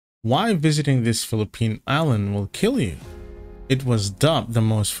Why visiting this Philippine island will kill you. It was dubbed the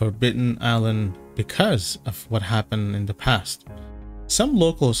most forbidden island because of what happened in the past. Some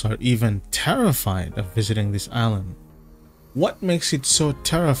locals are even terrified of visiting this island. What makes it so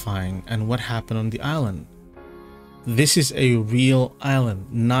terrifying and what happened on the island? This is a real island,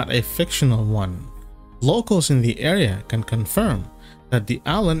 not a fictional one. Locals in the area can confirm that the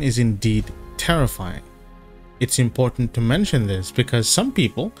island is indeed terrifying. It's important to mention this because some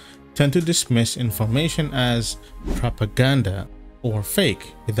people tend to dismiss information as propaganda or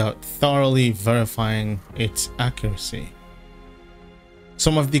fake without thoroughly verifying its accuracy.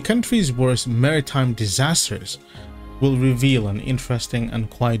 Some of the country's worst maritime disasters will reveal an interesting and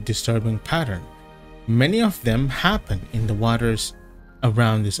quite disturbing pattern. Many of them happen in the waters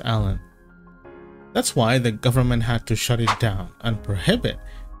around this island. That's why the government had to shut it down and prohibit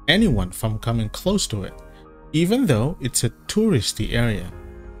anyone from coming close to it. Even though it's a touristy area,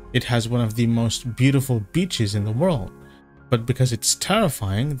 it has one of the most beautiful beaches in the world, but because it's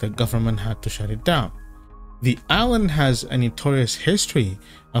terrifying, the government had to shut it down. The island has a notorious history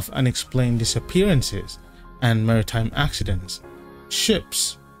of unexplained disappearances and maritime accidents.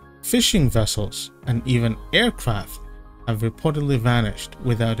 Ships, fishing vessels, and even aircraft have reportedly vanished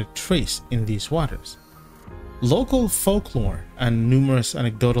without a trace in these waters. Local folklore and numerous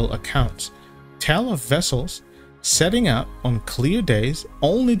anecdotal accounts tell of vessels setting out on clear days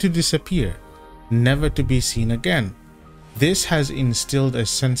only to disappear, never to be seen again. This has instilled a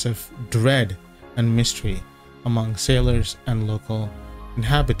sense of dread and mystery among sailors and local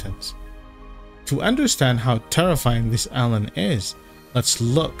inhabitants. To understand how terrifying this island is, let's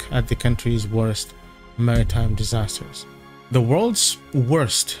look at the country's worst maritime disasters. The world's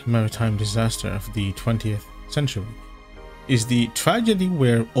worst maritime disaster of the 20th century is the tragedy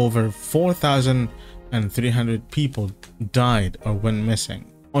where over 4,300 people died or went missing.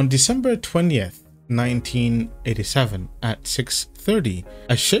 On December 20th, 1987 at 6:30,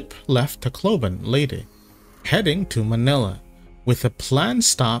 a ship left Tacloban, Leyte, heading to Manila with a planned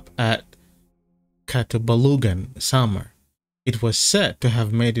stop at Catabalugan, Samar. It was said to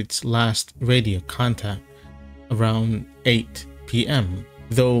have made its last radio contact around 8 p.m.,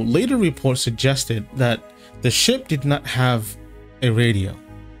 though later reports suggested that the ship did not have a radio.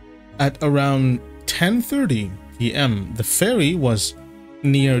 At around 10:30 p.m., the ferry was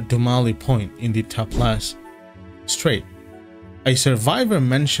near Dumali Point in the Tablas Strait. A survivor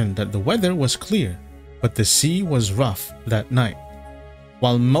mentioned that the weather was clear, but the sea was rough that night.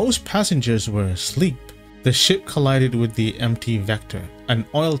 While most passengers were asleep, the ship collided with the MT Vector, an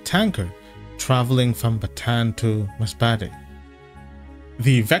oil tanker traveling from Bataan to Masbate.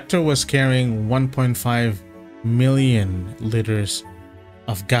 The Vector was carrying 1.5 million liters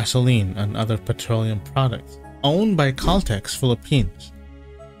of gasoline and other petroleum products, owned by Caltex Philippines.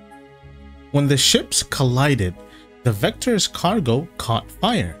 When the ships collided, the Vector's cargo caught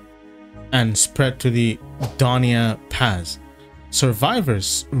fire and spread to the Doña Paz.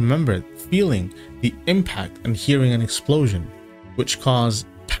 Survivors remembered feeling the impact and hearing an explosion, which caused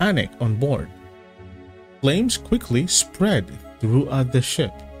panic on board. Flames quickly spread throughout the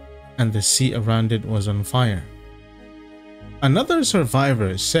ship, and the sea around it was on fire. Another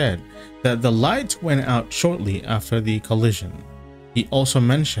survivor said that the lights went out shortly after the collision. He also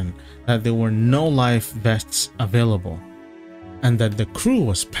mentioned that there were no life vests available, and that the crew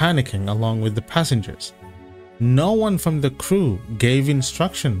was panicking along with the passengers. No one from the crew gave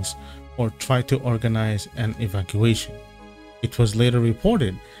instructions or tried to organize an evacuation. It was later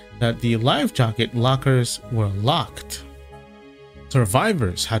reported that the life jacket lockers were locked.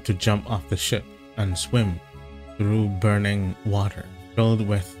 Survivors had to jump off the ship and swim through burning water filled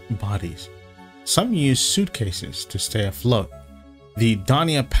with bodies. Some used suitcases to stay afloat. The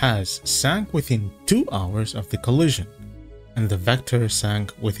Doña Paz sank within 2 hours of the collision, and the Vector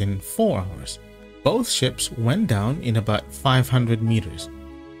sank within 4 hours. Both ships went down in about 500 meters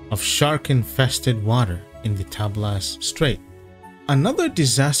of shark-infested water in the Tablas Strait. Another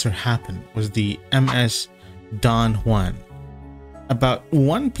disaster happened was the MS Don Juan. About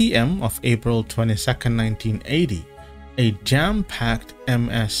 1 p.m. of April 22, 1980, a jam-packed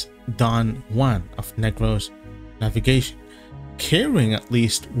MS Don Juan of Negros Navigation, carrying at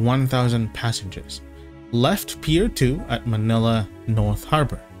least 1,000 passengers, left Pier 2 at Manila North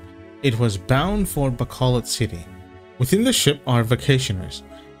Harbor. It was bound for Bacolod City. Within the ship are vacationers,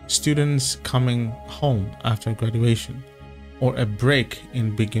 students coming home after graduation, or a break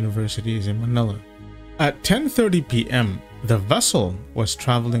in big universities in Manila. At 10:30 p.m., the vessel was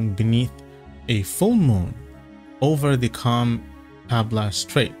traveling beneath a full moon over the calm Tablas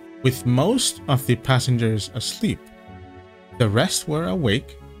Strait, with most of the passengers asleep. The rest were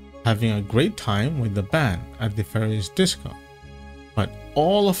awake having a great time with the band at the ferry's disco. But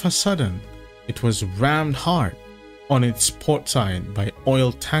all of a sudden, it was rammed hard on its port side by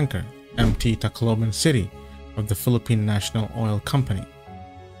oil tanker MT Tacloban City of the Philippine National Oil Company.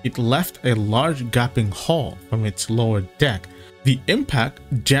 It left a large gaping hole from its lower deck. The impact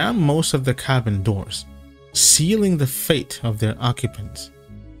jammed most of the cabin doors, sealing the fate of their occupants.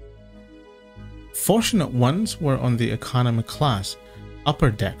 Fortunate ones were on the economy class, upper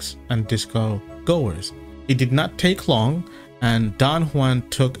decks, and disco goers. It did not take long, and Don Juan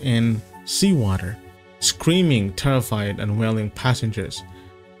took in seawater, screaming, terrified, and wailing passengers,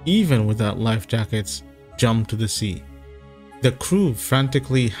 even without life jackets, jumped to the sea. The crew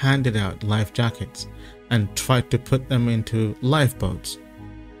frantically handed out life jackets and tried to put them into lifeboats.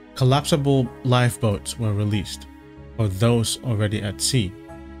 Collapsible lifeboats were released for those already at sea,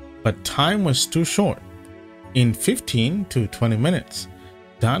 but time was too short. In 15 to 20 minutes,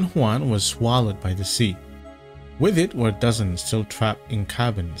 Don Juan was swallowed by the sea. With it were dozens still trapped in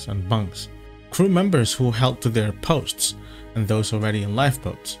cabins and bunks, crew members who held to their posts, and those already in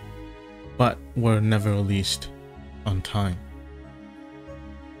lifeboats, but were never released on time.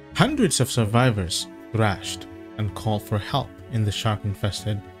 Hundreds of survivors thrashed and called for help in the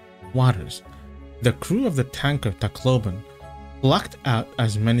shark-infested waters. The crew of the tanker Tacloban plucked out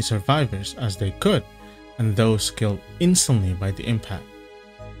as many survivors as they could, and those killed instantly by the impact.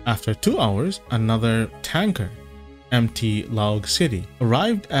 After 2 hours, another tanker, MT Laog City,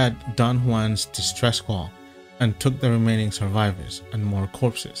 arrived at Don Juan's distress call and took the remaining survivors and more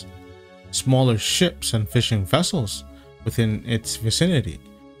corpses. Smaller ships and fishing vessels within its vicinity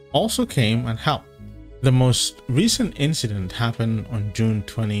also came and helped. The most recent incident happened on June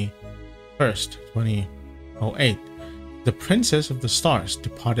 21st, 2008. The Princess of the Stars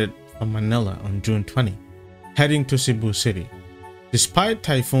departed from Manila on June 20, heading to Cebu City. Despite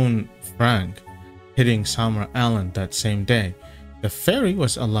Typhoon Frank hitting Samar Island that same day, the ferry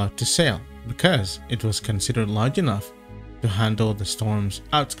was allowed to sail because it was considered large enough to handle the storm's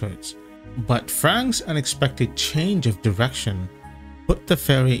outskirts. But Frank's unexpected change of direction put the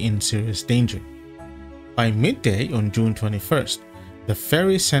ferry in serious danger. By midday on June 21st, the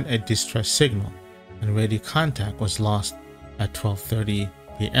ferry sent a distress signal and radio contact was lost at 12:30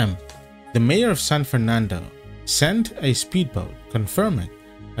 p.m. The mayor of San Fernando sent a speedboat confirming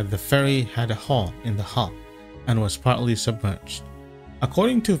that the ferry had a hole in the hull and was partly submerged.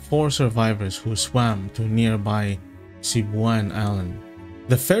 According to 4 survivors who swam to nearby Cebuan Island,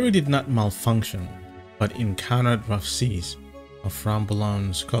 the ferry did not malfunction but encountered rough seas off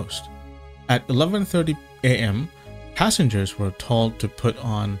Romblon's coast. At 11:30 a.m., passengers were told to put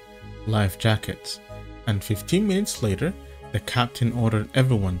on life jackets, and 15 minutes later, the captain ordered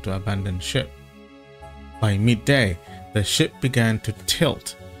everyone to abandon ship. By midday, the ship began to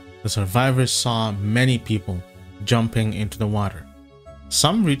tilt. The survivors saw many people jumping into the water,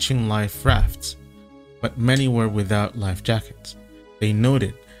 some reaching life rafts, but many were without life jackets. They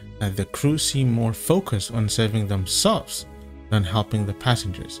noted that the crew seemed more focused on saving themselves than helping the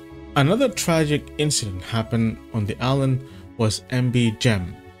passengers. Another tragic incident happened on the island was MB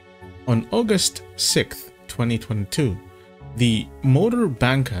Gem. On August 6, 2022, the motor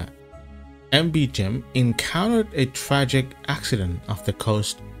banca MB Gem encountered a tragic accident off the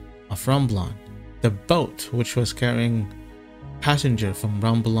coast of Romblon. The boat, which was carrying passengers from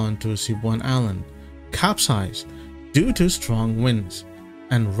Romblon to Cebuan Island, capsized due to strong winds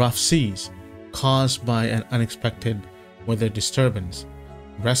and rough seas caused by an unexpected weather disturbance.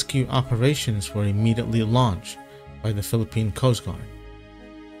 Rescue operations were immediately launched by the Philippine Coast Guard.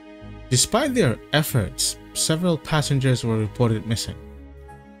 Despite their efforts, several passengers were reported missing,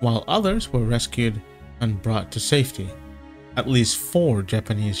 while others were rescued and brought to safety. At least 4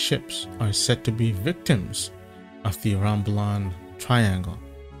 Japanese ships are said to be victims of the Romblon Triangle.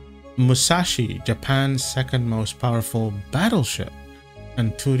 Musashi, Japan's second most powerful battleship,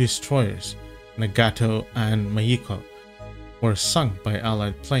 and 2 destroyers, Nagato and Mayiko, were sunk by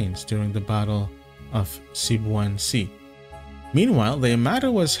Allied planes during the Battle of Cebuan Sea. Meanwhile, the Yamato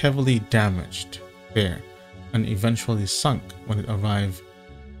was heavily damaged there and eventually sunk when it arrived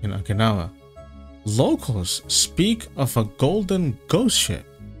in Okinawa. Locals speak of a golden ghost ship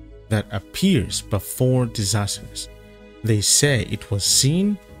that appears before disasters. They say it was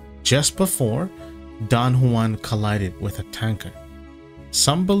seen just before Don Juan collided with a tanker.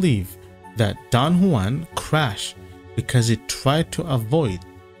 Some believe that Don Juan crashed because it tried to avoid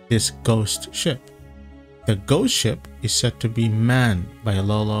this ghost ship. The ghost ship is said to be manned by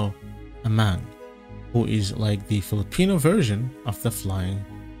Lolo Amang, who is like the Filipino version of the Flying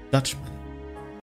Dutchman.